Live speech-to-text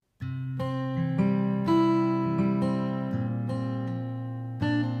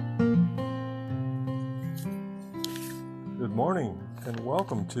Good morning and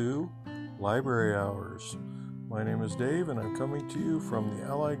welcome to Library Hours. My name is Dave and I'm coming to you from the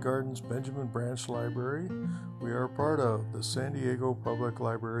Allied Gardens Benjamin Branch Library. We are part of the San Diego Public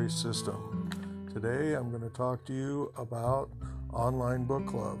Library System. Today I'm going to talk to you about online book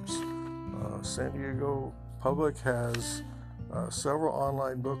clubs. San Diego Public has several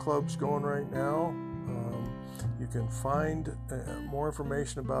online book clubs going right now. You can find more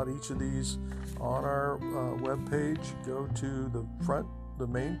information about each of these on our webpage. Go to the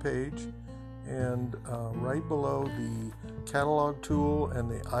main page, and right below the catalog tool and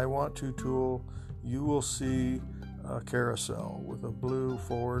the I Want To tool, you will see a carousel with a blue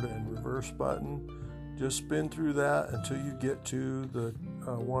forward and reverse button. Just spin through that until you get to the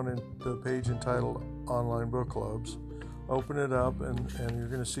one in the page entitled Online Book Clubs. Open it up and you're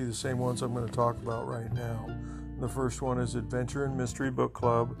going to see the same ones I'm going to talk about right now. The first one is Adventure and Mystery Book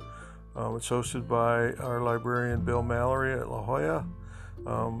Club. It's hosted by our librarian Bill Mallory at La Jolla.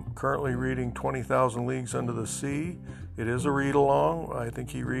 Currently reading 20,000 Leagues Under the Sea. It is a read-along. I think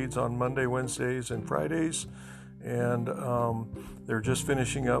he reads on Monday, Wednesdays, and Fridays. And they're just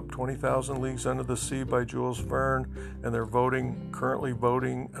finishing up 20,000 Leagues Under the Sea by Jules Verne, and they're currently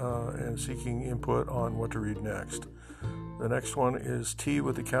voting and seeking input on what to read next. The next one is Tea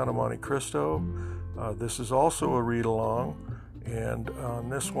with the Count of Monte Cristo. This is also a read-along, and on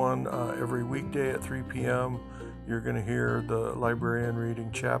this one, every weekday at 3 p.m., you're going to hear the librarian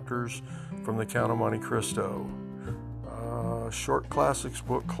reading chapters from the Count of Monte Cristo. Short Classics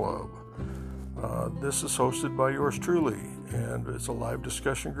Book Club. This is hosted by yours truly, and it's a live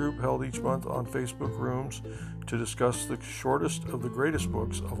discussion group held each month on Facebook Rooms to discuss the shortest of the greatest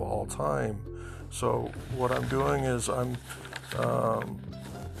books of all time. So what I'm doing is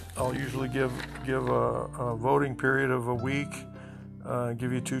I'll usually give a voting period of a week,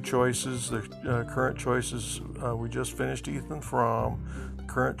 give you two choices. The current choices, we just finished Ethan Frome. The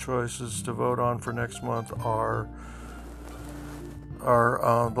current choices to vote on for next month are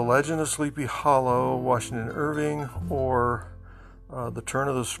The Legend of Sleepy Hollow, Washington Irving, or The Turn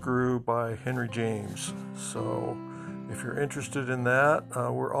of the Screw by Henry James. So if you're interested in that,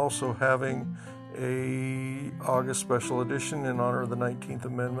 we're also having a August special edition in honor of the 19th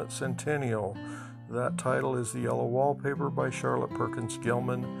Amendment Centennial. That title is The Yellow Wallpaper by Charlotte Perkins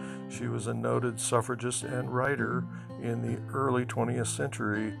Gilman. She was a noted suffragist and writer in the early 20th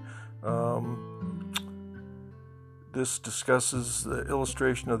century. This discusses the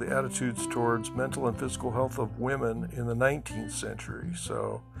illustration of the attitudes towards mental and physical health of women in the 19th century.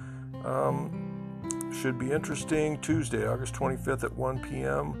 So, should be interesting. Tuesday, August 25th at 1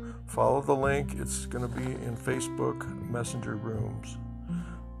 p.m. Follow the link. It's going to be in Facebook Messenger Rooms.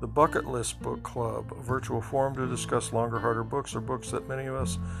 The Bucket List Book Club, a virtual forum to discuss longer, harder books or books that many of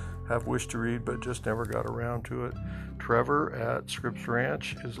us have wished to read but just never got around to it. Trevor at Scripps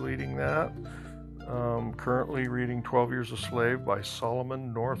Ranch is leading that. Currently reading 12 Years a Slave by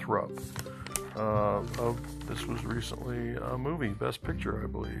Solomon Northup. This was recently a movie, Best Picture, I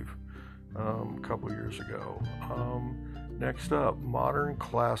believe, a couple years ago. Next up, Modern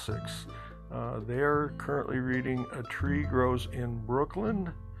Classics. They are currently reading A Tree Grows in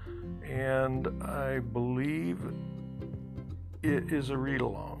Brooklyn, and I believe it is a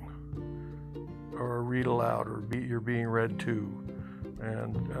read-along, or a read-aloud, or you're being read to.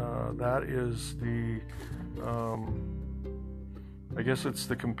 And that is I guess it's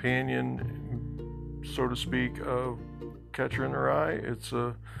the companion, so to speak, of Catcher in the Rye. It's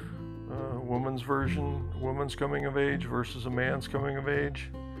a woman's version, woman's coming of age versus a man's coming of age.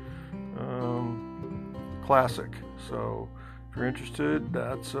 Classic. So if you're interested,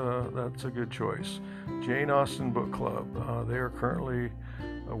 that's a good choice. Jane Austen Book Club. They are currently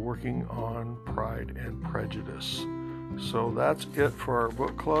working on Pride and Prejudice. So that's it for our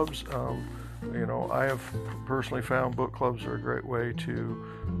book clubs. I have personally found book clubs are a great way to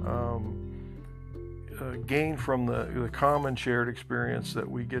gain from the common shared experience that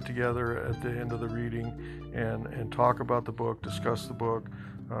we get together at the end of the reading and talk about the book, discuss the book,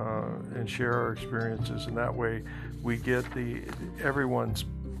 and share our experiences. And that way we get everyone's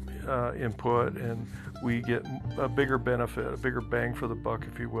input, and we get a bigger benefit, a bigger bang for the buck,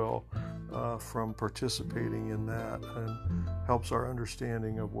 if you will, from participating in that, and helps our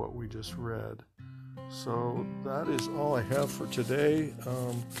understanding of what we just read. So that is all I have for today.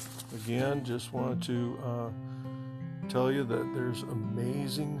 Again, just wanted to tell you that there's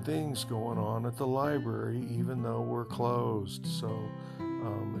amazing things going on at the library, even though we're closed. So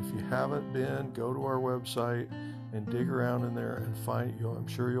if you haven't been, go to our website and dig around in there and I'm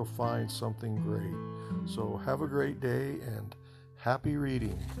sure you'll find something great. So have a great day and happy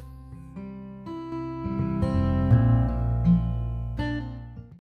reading.